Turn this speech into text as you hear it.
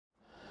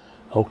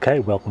Okay,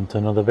 welcome to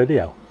another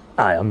video.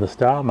 I am the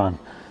Starman.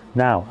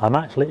 Now, I'm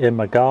actually in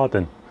my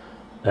garden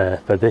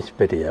for this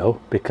video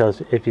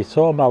because if you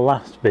saw my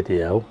last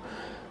video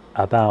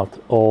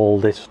about all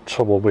this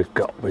trouble we've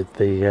got with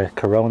the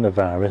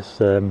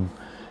coronavirus,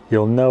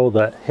 you'll know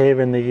that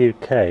here in the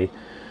UK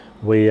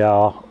we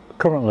are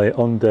currently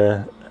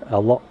under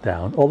a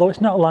lockdown, although it's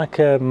not like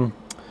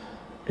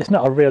it's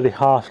not a really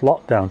harsh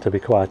lockdown, to be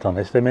quite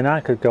honest. I mean,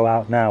 I could go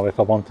out now if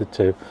I wanted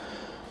to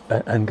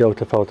and go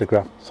to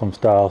photograph some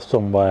stars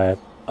somewhere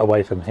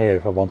away from here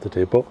if I wanted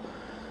to, but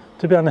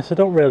to be honest I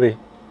don't really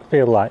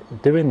feel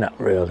like doing that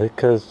really,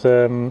 because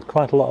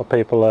quite a lot of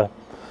people are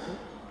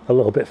a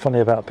little bit funny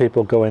about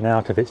people going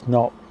out if it's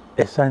not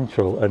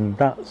essential, and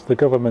that's the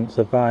government's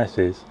advice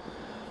is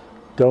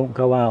don't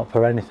go out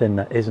for anything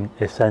that isn't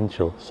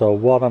essential. So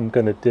what I'm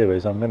going to do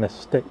is I'm going to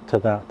stick to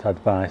that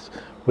advice.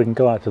 We can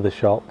go out to the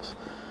shops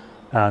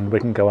and we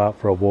can go out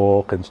for a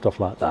walk and stuff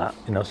like that,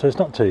 you know, so it's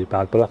not too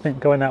bad. But I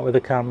think going out with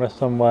a camera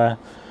somewhere,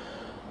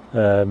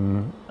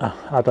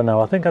 I don't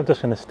know, I think I'm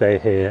just going to stay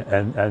here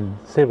and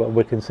see what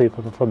we can see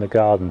from the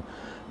garden.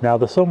 Now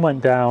the sun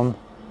went down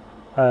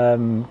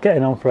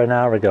getting on for an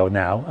hour ago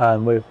now,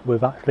 and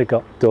we've actually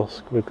got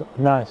dusk. We've got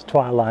a nice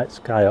twilight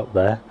sky up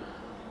there.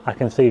 I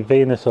can see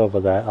Venus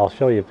over there. I'll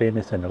show you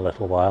Venus in a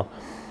little while.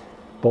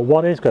 But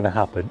what is going to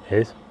happen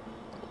is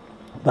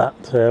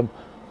that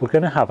we're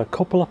going to have a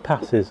couple of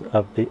passes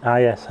of the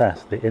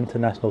ISS, the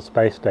International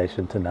Space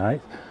Station,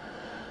 tonight,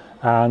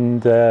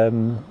 and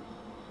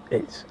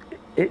if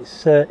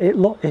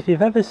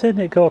you've ever seen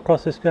it go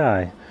across the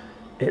sky,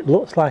 it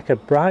looks like a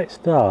bright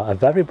star, a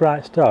very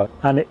bright star,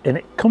 and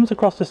it comes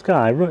across the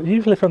sky,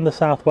 usually from the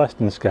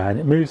southwestern sky, and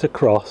it moves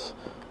across,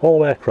 all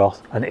the way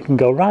across, and it can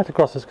go right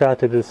across the sky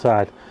to the other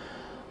side,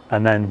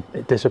 and then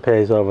it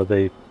disappears over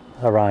the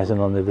horizon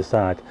on the other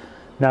side.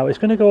 Now it's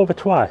going to go over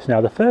twice. Now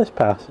the first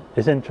pass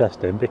is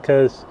interesting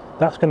because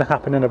that's going to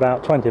happen in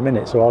about 20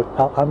 minutes, so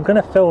I'm going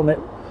to film it,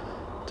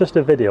 just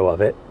a video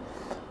of it,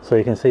 so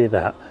you can see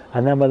that.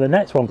 And then when the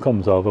next one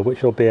comes over,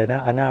 which will be an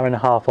hour and a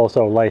half or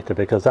so later,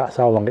 because that's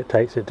how long it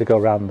takes it to go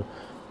around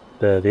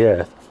the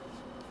Earth,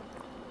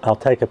 I'll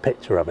take a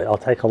picture of it. I'll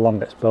take a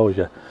long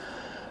exposure.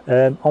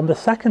 On the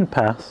second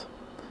pass,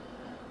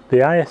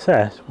 the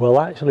ISS will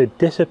actually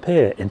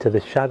disappear into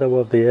the shadow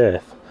of the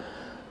Earth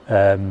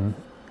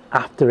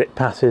after it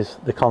passes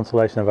the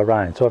constellation of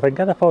Orion. So if I can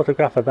get a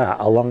photograph of that,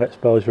 a long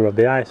exposure of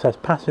the ISS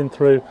passing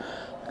through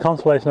the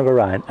constellation of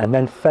Orion and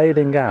then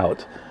fading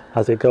out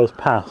as it goes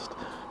past,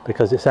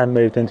 because it's then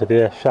moved into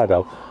the Earth's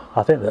shadow,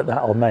 I think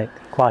that'll make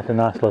quite a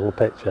nice little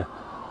picture.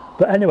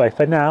 But anyway,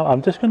 for now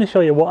I'm just going to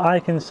show you what I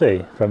can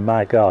see from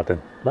my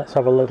garden. Let's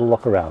have a little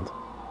look around.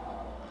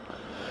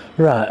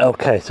 Right,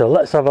 okay, so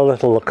let's have a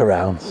little look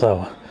around.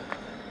 So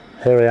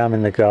here I am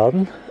in the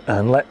garden,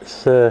 and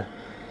let's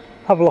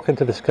have a look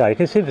into the sky. You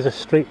can see there's a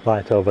street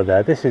light over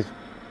there. This is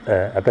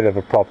a bit of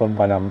a problem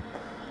when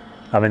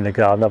I'm in the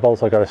garden. I've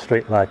also got a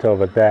street light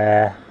over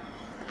there.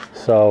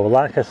 So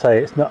like I say,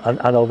 it's not,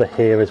 and over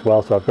here as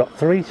well. So I've got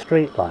 3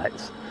 street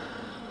lights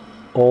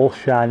all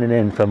shining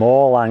in from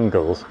all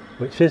angles,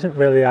 which isn't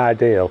really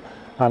ideal.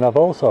 And I've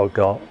also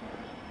got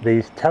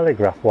these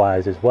telegraph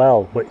wires as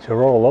well, which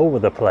are all over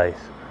the place.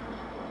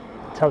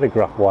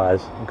 Telegraph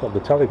wires, I've got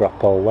the telegraph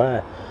pole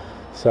there.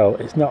 So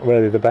it's not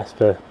really the best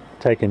for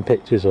taking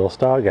pictures or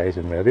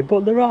stargazing really,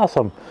 but there are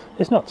some,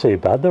 it's not too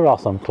bad, there are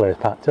some clear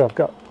patches. I've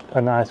got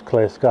a nice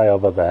clear sky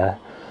over there,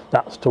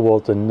 that's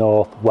towards the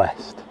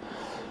northwest.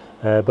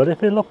 But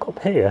if you look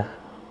up here,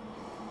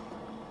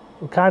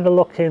 we're kind of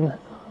looking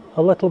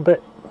a little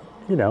bit,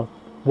 you know,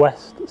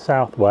 west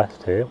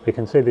southwest here. We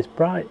can see this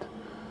bright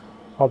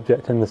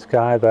object in the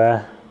sky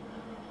there,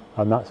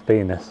 and that's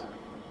Venus,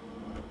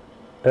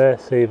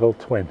 Earth's evil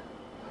twin.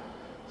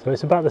 So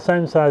it's about the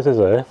same size as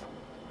Earth,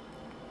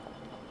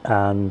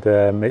 and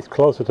it's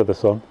closer to the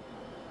sun,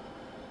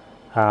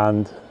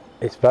 and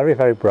it's very,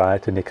 very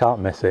bright and you can't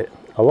miss it.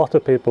 A lot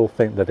of people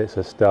think that it's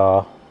a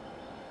star,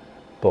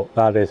 but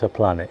that is a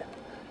planet.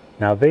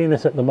 Now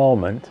Venus at the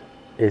moment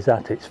is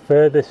at its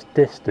furthest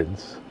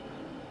distance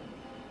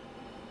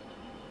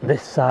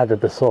this side of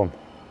the sun.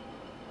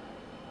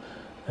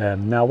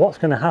 Now what's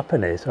going to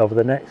happen is over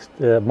the next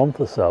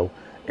month or so,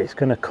 it's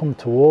going to come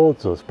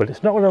towards us, but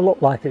it's not going to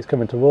look like it's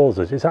coming towards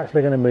us. It's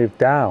actually going to move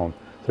down,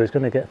 so it's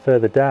going to get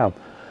further down.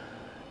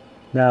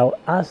 Now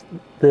as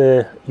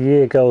the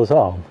year goes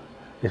on,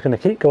 it's going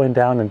to keep going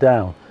down and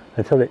down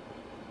until it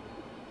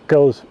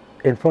goes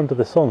in front of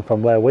the sun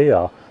from where we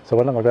are, so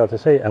we're not going to be able to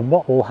see it. And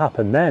what will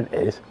happen then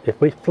is, if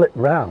we flip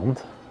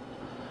round,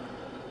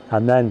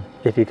 and then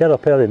if you get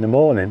up early in the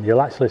morning,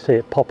 you'll actually see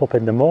it pop up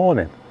in the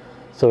morning,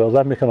 so it'll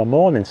then become a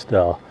morning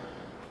star.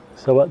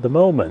 So at the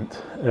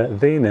moment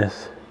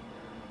Venus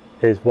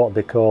is what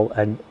they call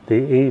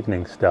the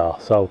evening star.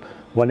 So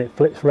when it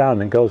flips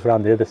round and goes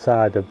around the other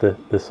side of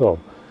the sun,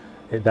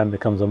 it then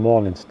becomes a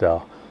morning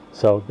star.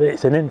 So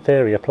it's an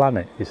inferior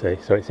planet, you see,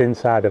 so it's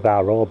inside of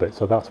our orbit,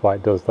 so that's why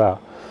it does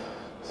that.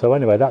 So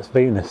anyway, that's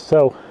Venus.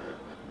 So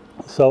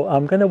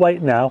I'm going to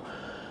wait now,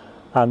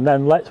 and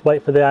then let's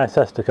wait for the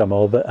ISS to come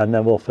over, and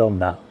then we'll film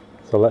that.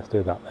 So let's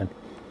do that then.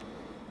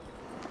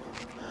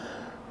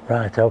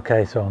 Right,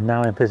 okay, so I'm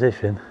now in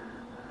position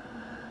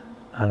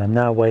and I'm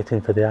now waiting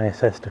for the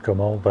ISS to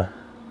come over.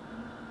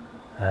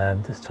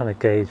 Just trying to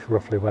gauge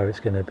roughly where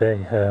it's going to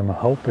be. I'm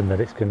hoping that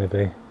it's going to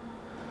be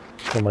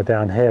somewhere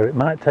down here. It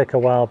might take a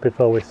while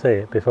before we see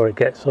it, before it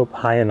gets up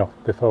high enough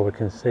before we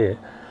can see it.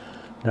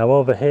 Now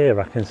over here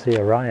I can see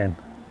Orion.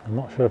 I'm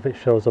not sure if it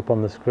shows up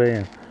on the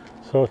screen.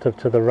 Sort of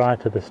to the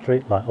right of the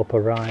street light,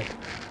 upper right,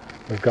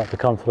 we've got the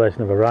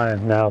constellation of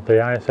Orion. Now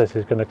the ISS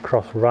is going to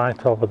cross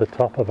right over the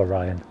top of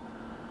Orion.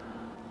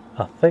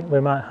 I think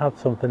we might have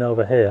something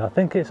over here. I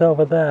think it's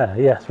over there.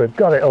 Yes, we've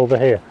got it over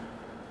here.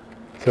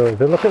 So if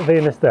you look at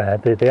Venus there,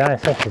 the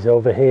ISS is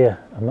over here.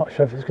 I'm not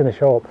sure if it's going to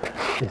show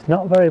up. It's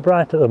not very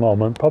bright at the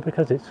moment, probably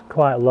because it's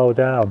quite low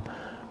down,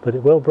 but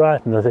it will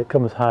brighten as it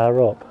comes higher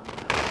up.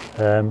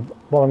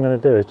 What I'm going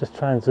to do is just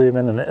try and zoom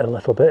in on it a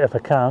little bit if I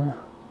can.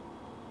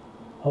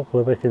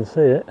 Hopefully we can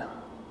see it.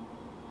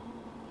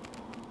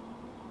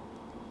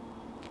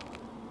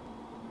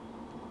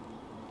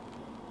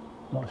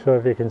 Not sure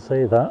if you can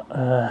see that.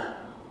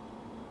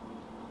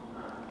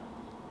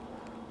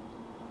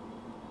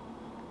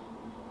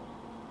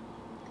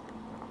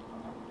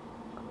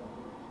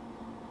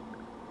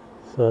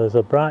 So there's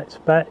a bright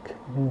speck.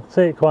 You can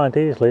see it quite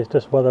easily. It's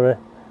just whether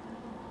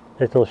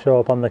it'll show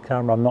up on the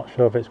camera. I'm not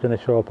sure if it's going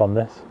to show up on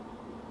this.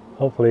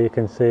 Hopefully you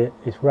can see it.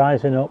 It's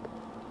rising up,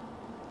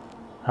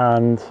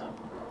 and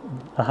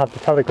I have the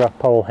telegraph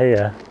pole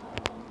here,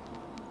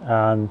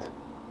 and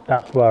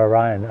that's where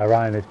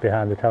Orion is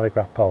behind the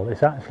telegraph pole.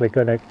 It's actually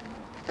going to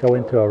go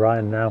into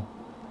Orion now.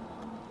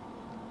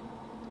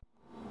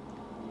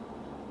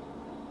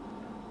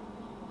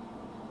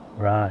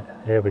 Right,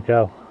 here we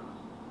go.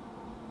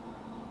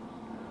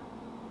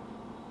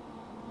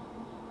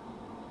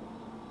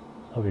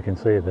 Hope you can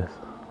see this.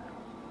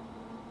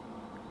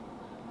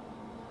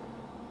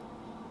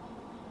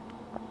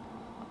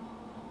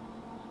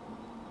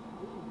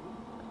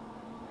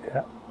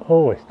 Yeah.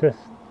 Oh, it's just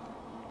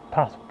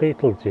past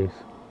Betelgeuse.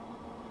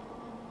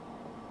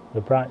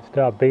 The bright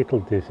star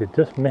Betelgeuse. It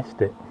just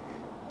missed it.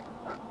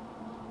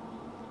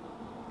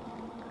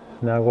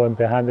 It's now going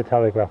behind the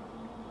telegraph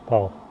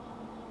pole.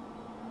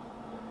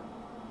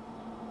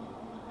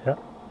 Yeah,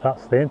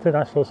 that's the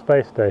International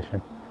Space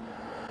Station.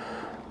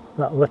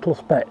 That little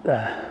speck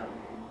there.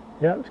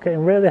 Yeah, it's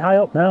getting really high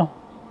up now.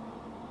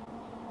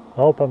 I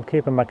hope I'm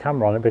keeping my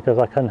camera on it because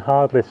I can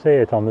hardly see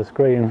it on the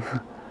screen.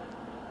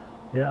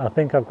 Yeah, I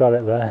think I've got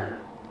it there.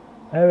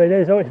 There it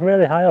is. Oh, it's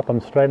really high up.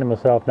 I'm straining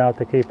myself now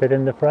to keep it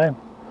in the frame.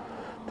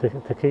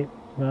 To keep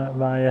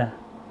my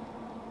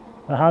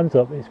hands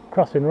up. It's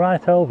crossing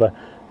right over.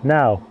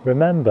 Now,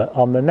 remember,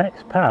 on the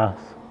next pass,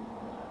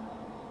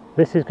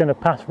 this is going to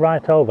pass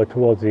right over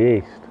towards the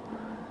east.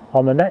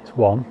 On the next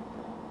one,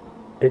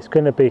 it's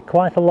going to be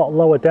quite a lot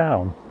lower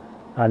down,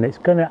 and it's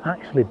going to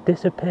actually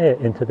disappear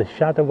into the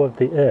shadow of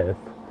the Earth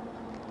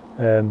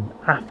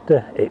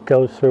after it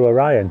goes through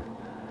Orion.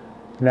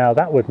 Now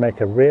that would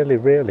make a really,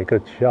 really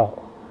good shot.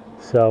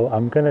 So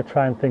I'm going to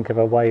try and think of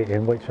a way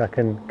in which I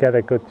can get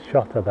a good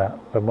shot of that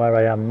from where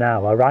I am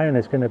now. Orion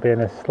is going to be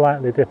in a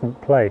slightly different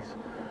place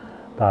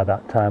by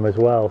that time as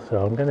well,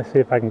 so I'm going to see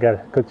if I can get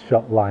a good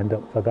shot lined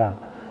up for that.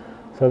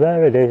 So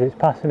there it is, it's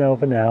passing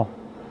over now.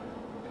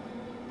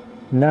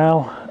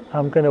 Now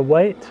I'm going to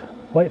wait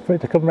for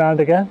it to come round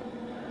again,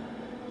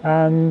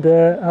 and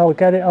I'll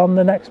get it on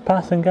the next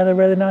pass and get a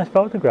really nice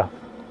photograph.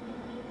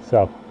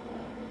 So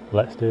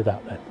let's do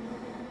that then.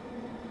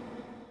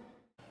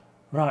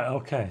 Right,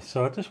 okay,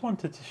 so I just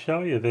wanted to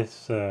show you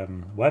this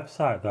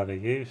website that I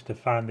used to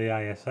find the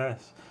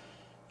ISS,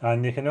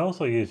 and you can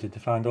also use it to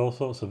find all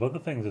sorts of other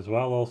things as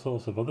well, all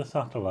sorts of other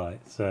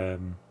satellites.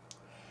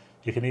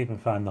 You can even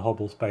find the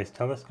Hubble Space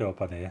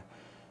Telescope on here.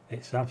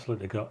 It's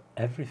absolutely got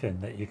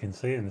everything that you can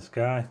see in the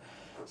sky.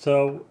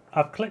 So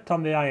I've clicked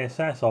on the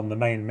ISS on the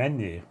main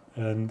menu,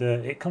 and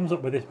it comes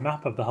up with this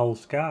map of the whole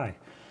sky.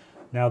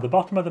 Now the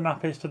bottom of the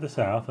map is to the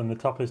south and the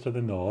top is to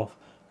the north,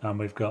 and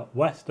we've got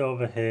west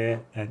over here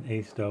and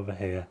east over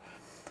here.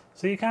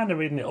 So you're kind of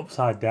reading it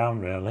upside down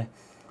really,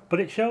 but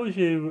it shows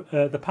you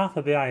the path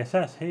of the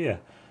ISS here.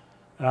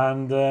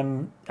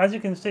 And as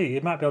you can see,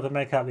 you might be able to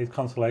make out these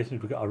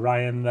constellations. We've got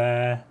Orion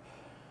there,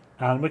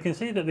 and we can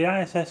see that the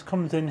ISS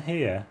comes in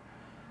here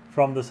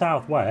from the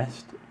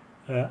southwest,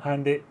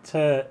 and it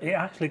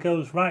actually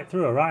goes right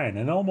through Orion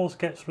and almost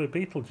gets through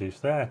Betelgeuse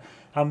there.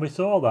 And we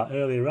saw that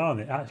earlier on.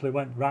 It actually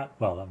went right,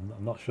 well,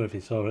 I'm not sure if you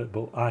saw it,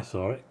 but I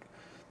saw it.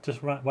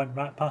 Just went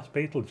right past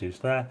Betelgeuse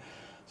there.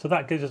 So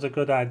that gives us a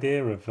good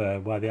idea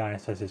of where the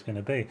ISS is going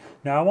to be.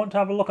 Now I want to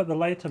have a look at the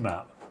later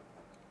map.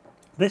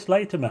 This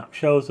later map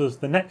shows us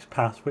the next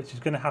pass, which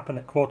is going to happen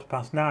at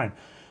 9:15.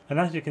 And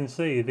as you can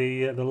see,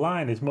 the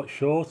line is much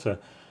shorter,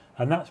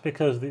 and that's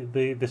because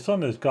the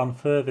sun has gone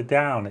further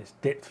down. It's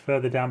dipped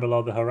further down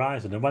below the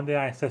horizon, and when the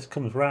ISS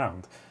comes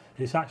round,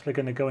 it's actually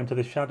going to go into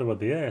the shadow of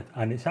the Earth,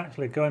 and it's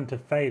actually going to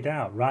fade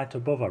out right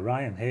above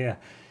Orion here.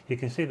 You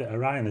can see that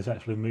Orion has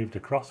actually moved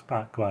across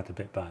quite a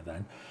bit by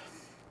then.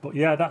 But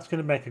yeah, that's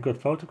going to make a good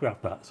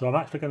photograph, that. So I'm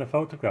actually going to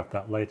photograph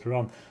that later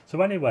on.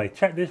 So anyway,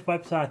 check this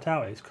website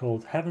out. It's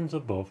called Heavens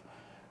Above,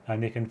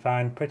 and you can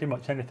find pretty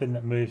much anything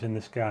that moves in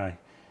the sky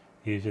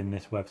using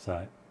this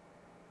website.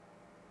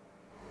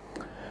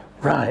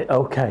 Right,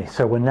 okay,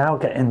 so we're now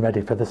getting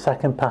ready for the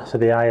second pass of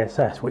the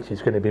ISS, which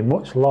is going to be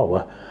much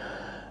lower,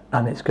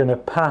 and it's going to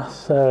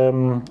pass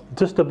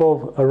just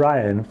above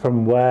Orion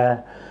from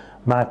where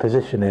my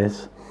position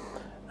is,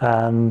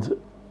 and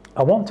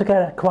I want to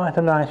get quite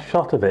a nice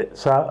shot of it.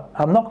 So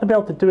I'm not going to be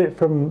able to do it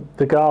from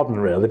the garden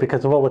really,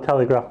 because of all the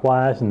telegraph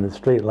wires and the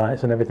street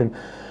lights and everything.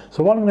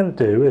 So what I'm going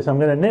to do is I'm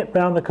going to nip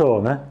round the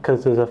corner,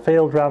 because there's a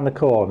field round the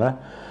corner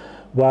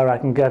where I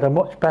can get a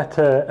much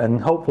better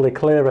and hopefully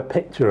clearer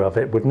picture of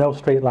it with no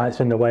street lights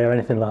in the way or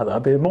anything like that. It'll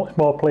be a much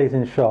more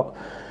pleasing shot,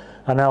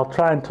 and I'll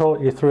try and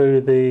talk you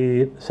through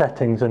the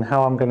settings and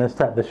how I'm going to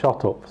set the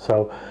shot up.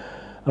 So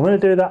I'm going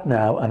to do that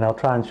now, and I'll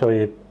try and show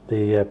you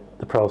the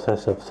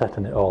process of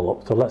setting it all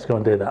up. So let's go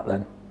and do that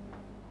then.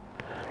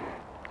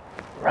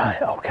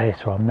 Right, okay,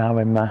 so I'm now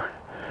in my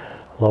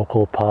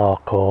local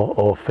park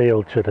or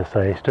field, should I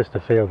say. It's just a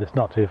field, it's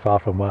not too far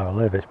from where I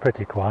live. It's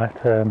pretty quiet.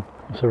 I'm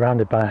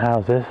surrounded by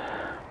houses,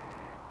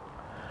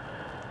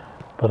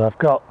 but I've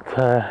got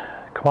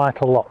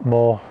quite a lot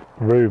more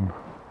room,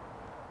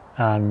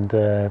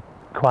 and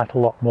quite a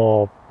lot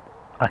more,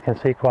 I can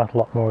see quite a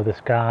lot more of the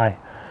sky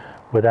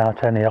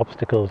without any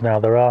obstacles. Now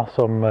there are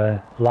some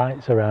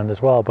lights around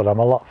as well, but I'm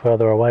a lot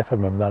further away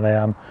from them than I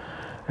am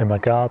in my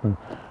garden,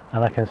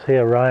 and I can see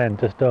Orion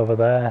just over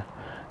there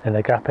in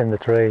a gap in the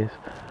trees,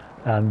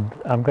 and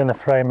I'm going to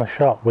frame a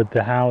shot with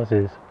the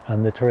houses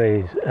and the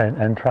trees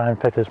and try and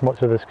fit as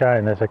much of the sky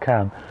in as I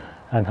can,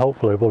 and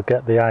hopefully we'll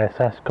get the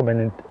ISS coming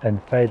in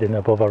and fading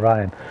above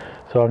Orion.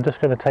 So I'm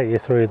just going to take you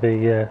through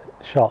the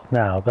shot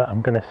now that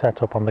I'm going to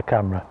set up on the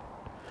camera.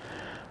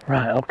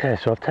 Right, okay,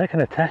 so I've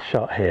taken a test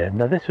shot here.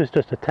 Now this was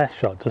just a test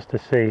shot just to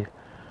see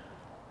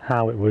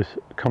how it was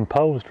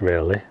composed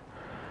really.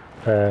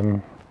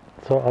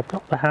 So I've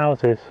got the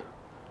houses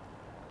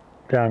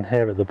down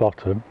here at the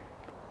bottom.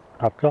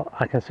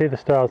 I can see the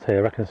stars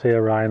here, I can see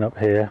Orion up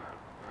here,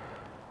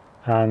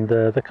 and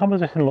the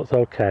composition looks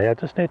okay. I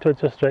just need to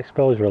adjust the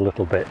exposure a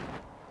little bit.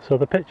 So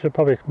the picture will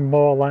probably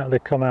more likely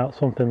come out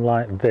something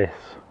like this.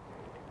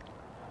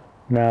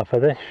 Now for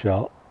this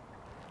shot,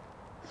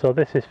 so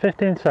this is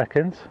 15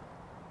 seconds,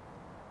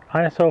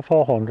 ISO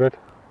 400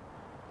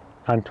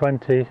 and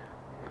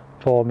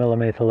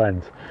 24mm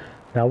lens.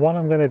 Now what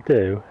I'm going to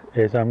do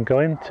is I'm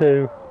going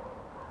to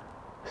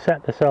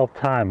set the self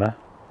timer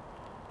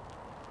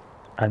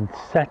and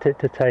set it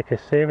to take a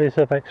series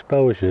of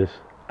exposures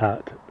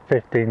at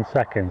 15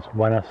 seconds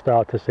when I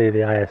start to see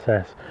the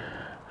ISS,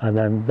 and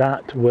then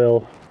that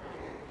will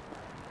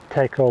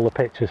take all the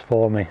pictures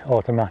for me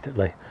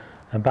automatically,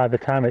 and by the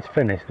time it's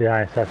finished the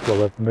ISS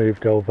will have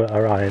moved over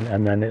Orion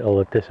and then it'll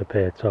have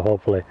disappeared. So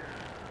hopefully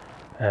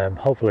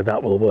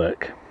that will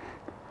work.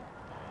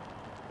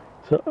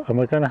 So, and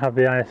we're going to have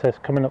the ISS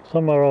coming up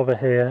somewhere over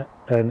here,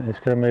 and it's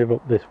going to move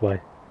up this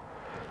way.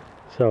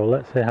 So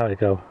let's see how it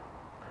goes.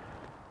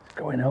 It's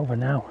going over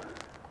now.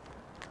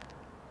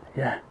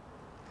 Yeah,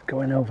 it's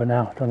going over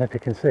now. I don't know if you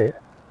can see it,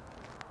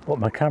 but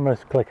my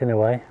camera's clicking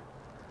away.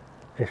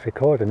 It's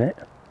recording it,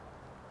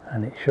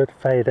 and it should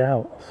fade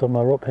out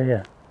somewhere up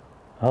here.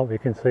 I hope you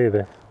can see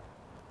this.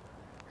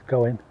 It's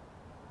going.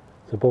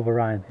 It's above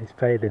Orion. It's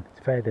fading.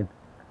 It's fading.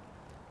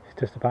 It's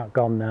just about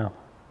gone now.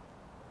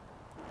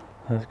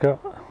 It's got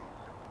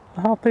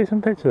a half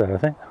decent picture there, I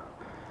think.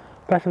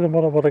 Better than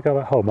what I would have got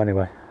at home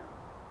anyway.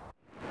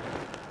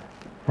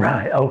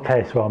 Right,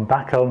 okay, so I'm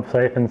back home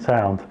safe and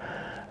sound.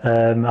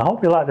 I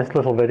hope you like this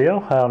little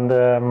video and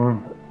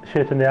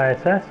shooting the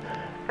ISS.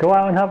 Go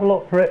out and have a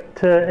look for it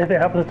if it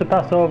happens to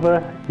pass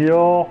over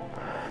your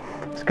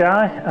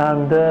sky,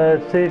 and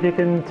see if you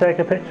can take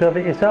a picture of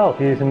it yourself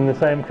using the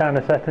same kind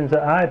of settings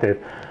that I did.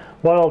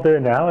 What I'll do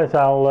now is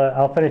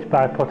I'll finish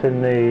by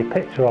putting the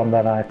picture on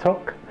that I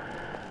took,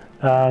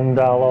 and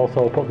I'll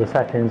also put the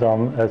settings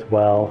on as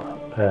well,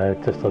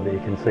 just so that you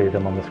can see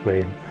them on the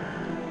screen.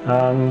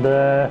 And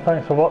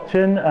thanks for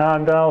watching,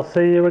 and I'll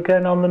see you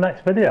again on the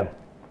next video.